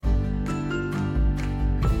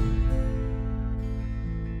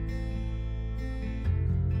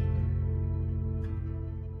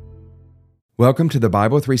Welcome to the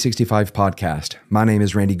Bible 365 podcast. My name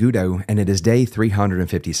is Randy Goudeau, and it is day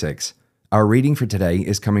 356. Our reading for today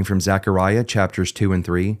is coming from Zechariah chapters 2 and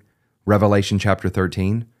 3, Revelation chapter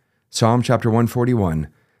 13, Psalm chapter 141,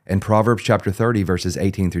 and Proverbs chapter 30, verses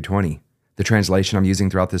 18 through 20. The translation I'm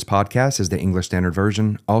using throughout this podcast is the English Standard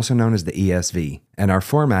Version, also known as the ESV, and our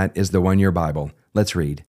format is the One-Year Bible. Let's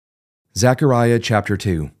read. Zechariah chapter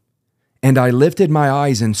 2. And I lifted my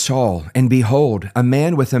eyes and saw, and behold, a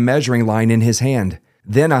man with a measuring line in his hand.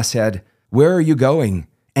 Then I said, Where are you going?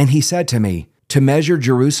 And he said to me, To measure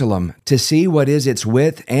Jerusalem, to see what is its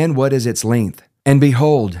width and what is its length. And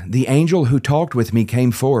behold, the angel who talked with me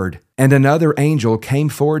came forward, and another angel came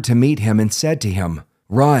forward to meet him and said to him,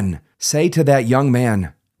 Run, say to that young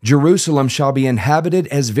man, Jerusalem shall be inhabited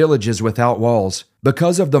as villages without walls,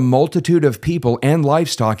 because of the multitude of people and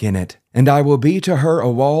livestock in it. And I will be to her a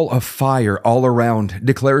wall of fire all around,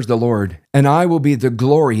 declares the Lord, and I will be the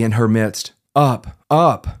glory in her midst. Up,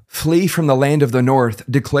 up, flee from the land of the north,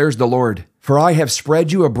 declares the Lord, for I have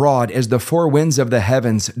spread you abroad as the four winds of the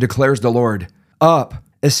heavens, declares the Lord. Up,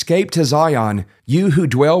 escape to Zion, you who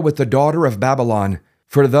dwell with the daughter of Babylon.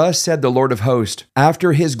 For thus said the Lord of hosts,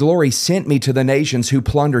 After his glory sent me to the nations who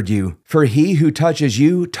plundered you. For he who touches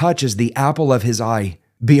you touches the apple of his eye.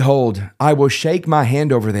 Behold, I will shake my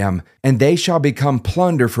hand over them, and they shall become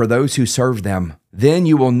plunder for those who serve them. Then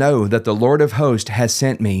you will know that the Lord of hosts has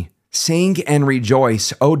sent me. Sing and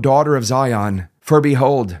rejoice, O daughter of Zion. For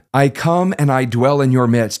behold, I come and I dwell in your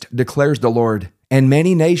midst, declares the Lord. And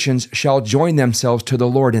many nations shall join themselves to the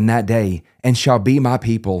Lord in that day, and shall be my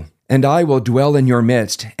people. And I will dwell in your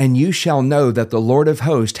midst, and you shall know that the Lord of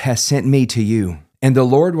hosts has sent me to you. And the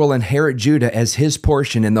Lord will inherit Judah as his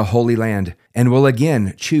portion in the Holy Land, and will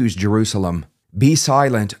again choose Jerusalem. Be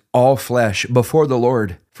silent, all flesh, before the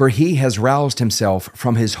Lord, for he has roused himself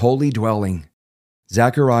from his holy dwelling.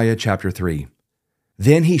 Zechariah chapter 3.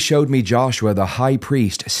 Then he showed me Joshua the high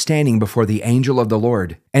priest standing before the angel of the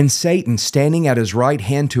Lord, and Satan standing at his right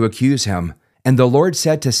hand to accuse him. And the Lord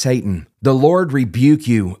said to Satan, The Lord rebuke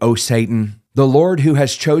you, O Satan. The Lord who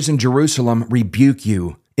has chosen Jerusalem rebuke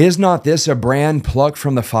you. Is not this a brand plucked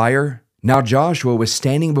from the fire? Now Joshua was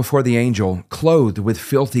standing before the angel, clothed with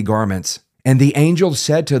filthy garments. And the angel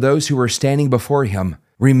said to those who were standing before him,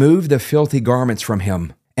 Remove the filthy garments from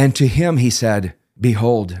him. And to him he said,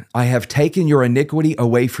 Behold, I have taken your iniquity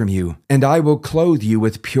away from you, and I will clothe you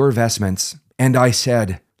with pure vestments. And I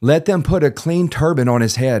said, Let them put a clean turban on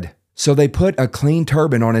his head. So they put a clean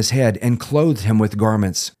turban on his head and clothed him with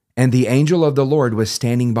garments. And the angel of the Lord was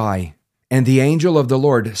standing by. And the angel of the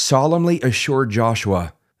Lord solemnly assured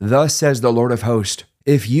Joshua, Thus says the Lord of hosts,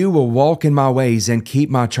 If you will walk in my ways and keep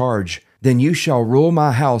my charge, then you shall rule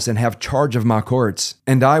my house and have charge of my courts.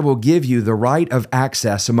 And I will give you the right of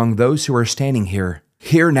access among those who are standing here.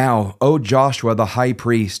 Hear now, O Joshua the high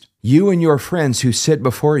priest, you and your friends who sit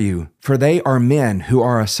before you, for they are men who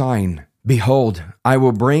are a sign. Behold, I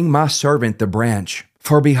will bring my servant the branch.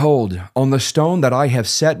 For behold, on the stone that I have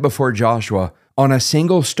set before Joshua, on a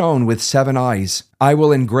single stone with 7 eyes, I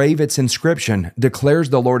will engrave its inscription,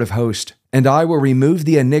 declares the Lord of hosts, and I will remove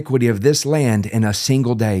the iniquity of this land in a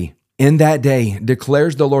single day. In that day,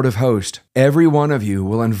 declares the Lord of hosts, every one of you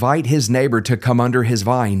will invite his neighbor to come under his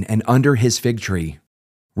vine and under his fig tree.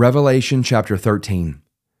 Revelation chapter 13.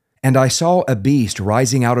 And I saw a beast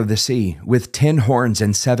rising out of the sea, with 10 horns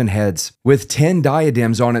and 7 heads, with 10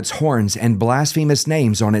 diadems on its horns and blasphemous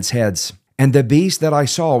names on its heads. And the beast that I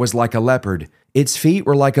saw was like a leopard, its feet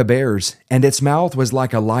were like a bear's, and its mouth was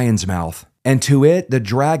like a lion's mouth. And to it the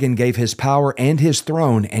dragon gave his power and his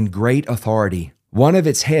throne and great authority. One of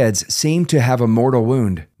its heads seemed to have a mortal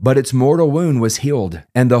wound, but its mortal wound was healed,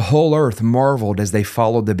 and the whole earth marveled as they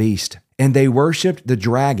followed the beast. And they worshipped the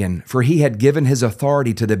dragon, for he had given his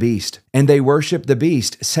authority to the beast. And they worshipped the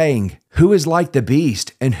beast, saying, Who is like the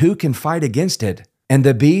beast, and who can fight against it? And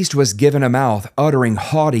the beast was given a mouth, uttering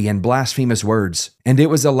haughty and blasphemous words. And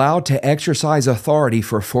it was allowed to exercise authority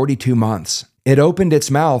for 42 months. It opened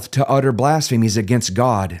its mouth to utter blasphemies against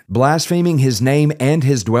God, blaspheming his name and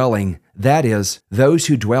his dwelling, that is, those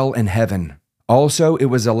who dwell in heaven. Also it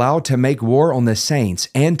was allowed to make war on the saints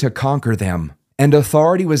and to conquer them. And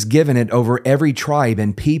authority was given it over every tribe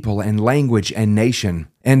and people and language and nation.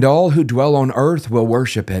 And all who dwell on earth will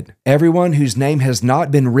worship it, everyone whose name has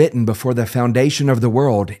not been written before the foundation of the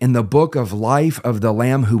world in the book of life of the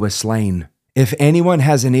Lamb who was slain. If anyone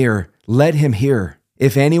has an ear, let him hear.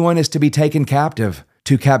 If anyone is to be taken captive,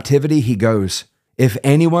 to captivity he goes. If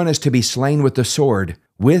anyone is to be slain with the sword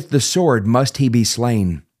must he be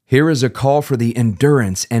slain. Here is a call for the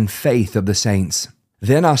endurance and faith of the saints.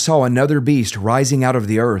 Then I saw another beast rising out of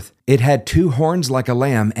the earth. It had 2 horns like a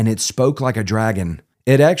lamb, and it spoke like a dragon.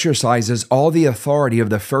 It exercises all the authority of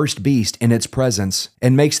the first beast in its presence,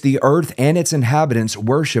 and makes the earth and its inhabitants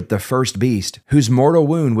worship the first beast, whose mortal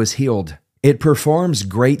wound was healed. It performs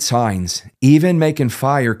great signs, even making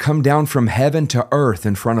fire come down from heaven to earth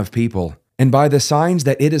in front of people. And by the signs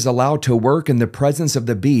that it is allowed to work in the presence of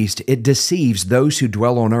the beast, it deceives those who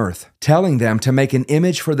dwell on earth, telling them to make an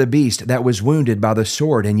image for the beast that was wounded by the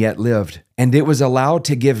sword and yet lived. And it was allowed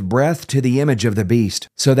to give breath to the image of the beast,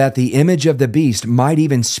 so that the image of the beast might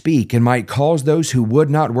even speak and might cause those who would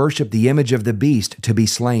not worship the image of the beast to be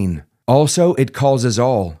slain. Also, it causes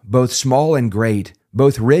all, both small and great,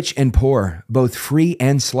 both rich and poor, both free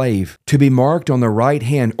and slave, to be marked on the right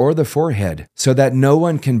hand or the forehead, so that no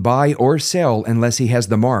one can buy or sell unless he has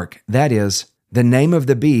the mark, that is, the name of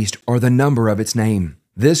the beast or the number of its name.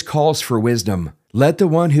 This calls for wisdom. Let the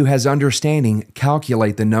one who has understanding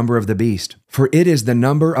calculate the number of the beast, for it is the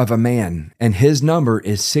number of a man, and his number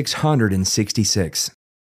is 666.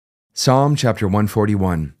 Psalm chapter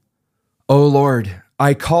 141. O Lord,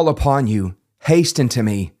 I call upon you. Hasten to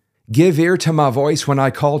me. Give ear to my voice when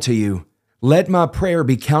I call to you. Let my prayer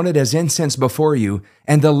be counted as incense before you,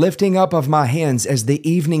 and the lifting up of my hands as the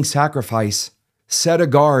evening sacrifice. Set a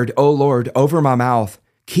guard, O Lord, over my mouth.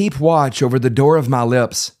 Keep watch over the door of my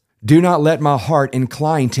lips. Do not let my heart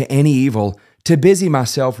incline to any evil, to busy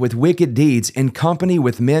myself with wicked deeds in company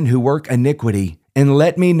with men who work iniquity, and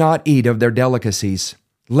let me not eat of their delicacies.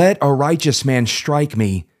 Let a righteous man strike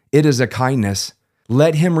me. It is a kindness.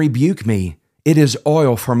 Let him rebuke me. It is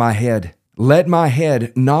oil for my head. Let my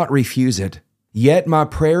head not refuse it. Yet my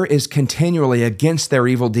prayer is continually against their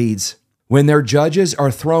evil deeds. When their judges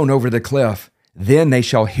are thrown over the cliff, then they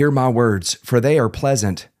shall hear my words, for they are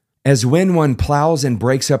pleasant. As when one plows and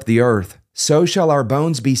breaks up the earth, so shall our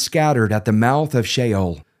bones be scattered at the mouth of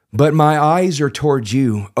Sheol. But my eyes are towards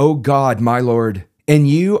you, O God, my Lord. In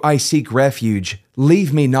you I seek refuge.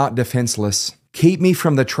 Leave me not defenseless. Keep me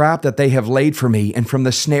from the trap that they have laid for me and from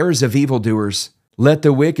the snares of evildoers. Let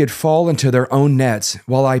the wicked fall into their own nets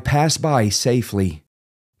while I pass by safely.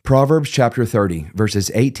 Proverbs chapter 30, verses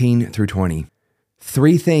 18 through 20.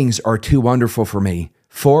 3 things are too wonderful for me,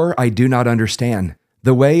 4 I do not understand.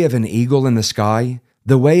 The way of an eagle in the sky,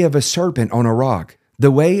 the way of a serpent on a rock,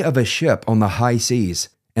 the way of a ship on the high seas,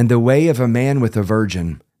 and the way of a man with a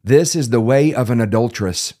virgin. This is the way of an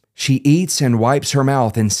adulteress. She eats and wipes her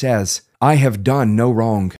mouth and says, I have done no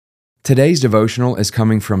wrong. Today's devotional is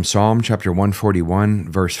coming from Psalm chapter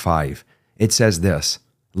 141, verse 5. It says this,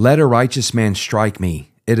 Let a righteous man strike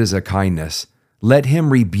me. It is a kindness. Let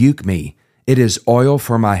him rebuke me. It is oil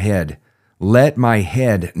for my head. Let my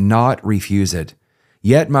head not refuse it.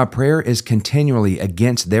 Yet my prayer is continually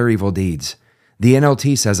against their evil deeds. The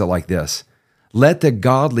NLT says it like this, Let the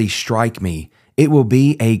godly strike me. It will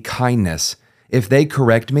be a kindness. If they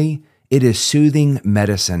correct me, it is soothing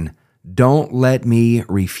medicine. Don't let me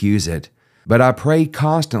refuse it. But I pray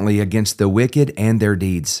constantly against the wicked and their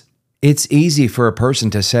deeds. It's easy for a person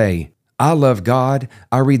to say, I love God,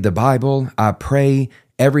 I read the Bible, I pray,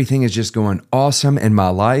 everything is just going awesome in my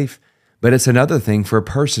life. But it's another thing for a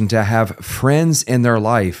person to have friends in their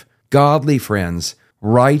life, godly friends,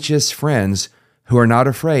 righteous friends who are not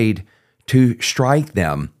afraid to strike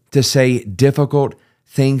them, to say difficult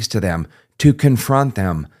things to them, to confront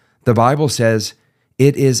them. The Bible says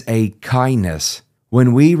it is a kindness.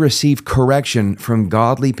 When we receive correction from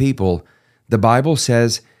godly people, the Bible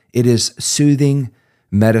says it is soothing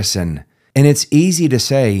medicine. And it's easy to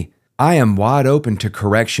say, I am wide open to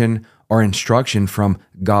correction or instruction from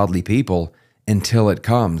godly people until it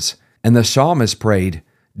comes. And the psalmist prayed,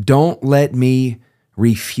 don't let me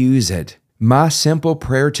refuse it. My simple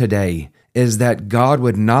prayer today is that God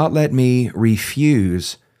would not let me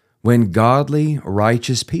refuse when godly,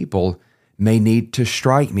 righteous people may need to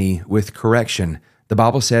strike me with correction. The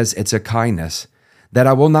Bible says it's a kindness, that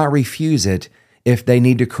I will not refuse it if they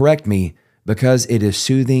need to correct me because it is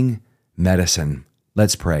soothing medicine.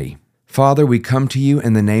 Let's pray. Father, we come to you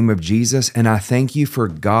in the name of Jesus, and I thank you for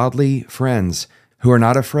godly friends who are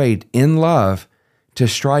not afraid in love to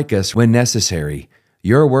strike us when necessary.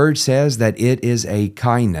 Your word says that it is a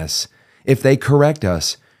kindness. If they correct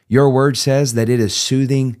us, your word says that it is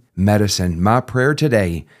soothing medicine. My prayer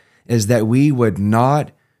today is that we would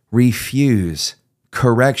not refuse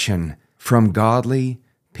correction from godly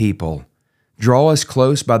people. Draw us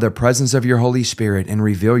close by the presence of your Holy Spirit and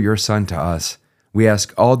reveal your Son to us. We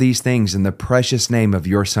ask all these things in the precious name of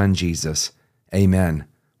your Son, Jesus. Amen.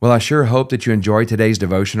 Well, I sure hope that you enjoyed today's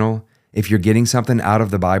devotional. If you're getting something out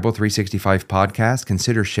of the Bible 365 podcast,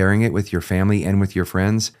 consider sharing it with your family and with your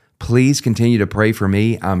friends. Please continue to pray for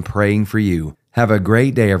me. I'm praying for you. Have a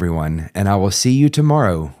great day, everyone, and I will see you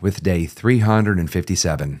tomorrow with day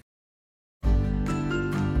 357.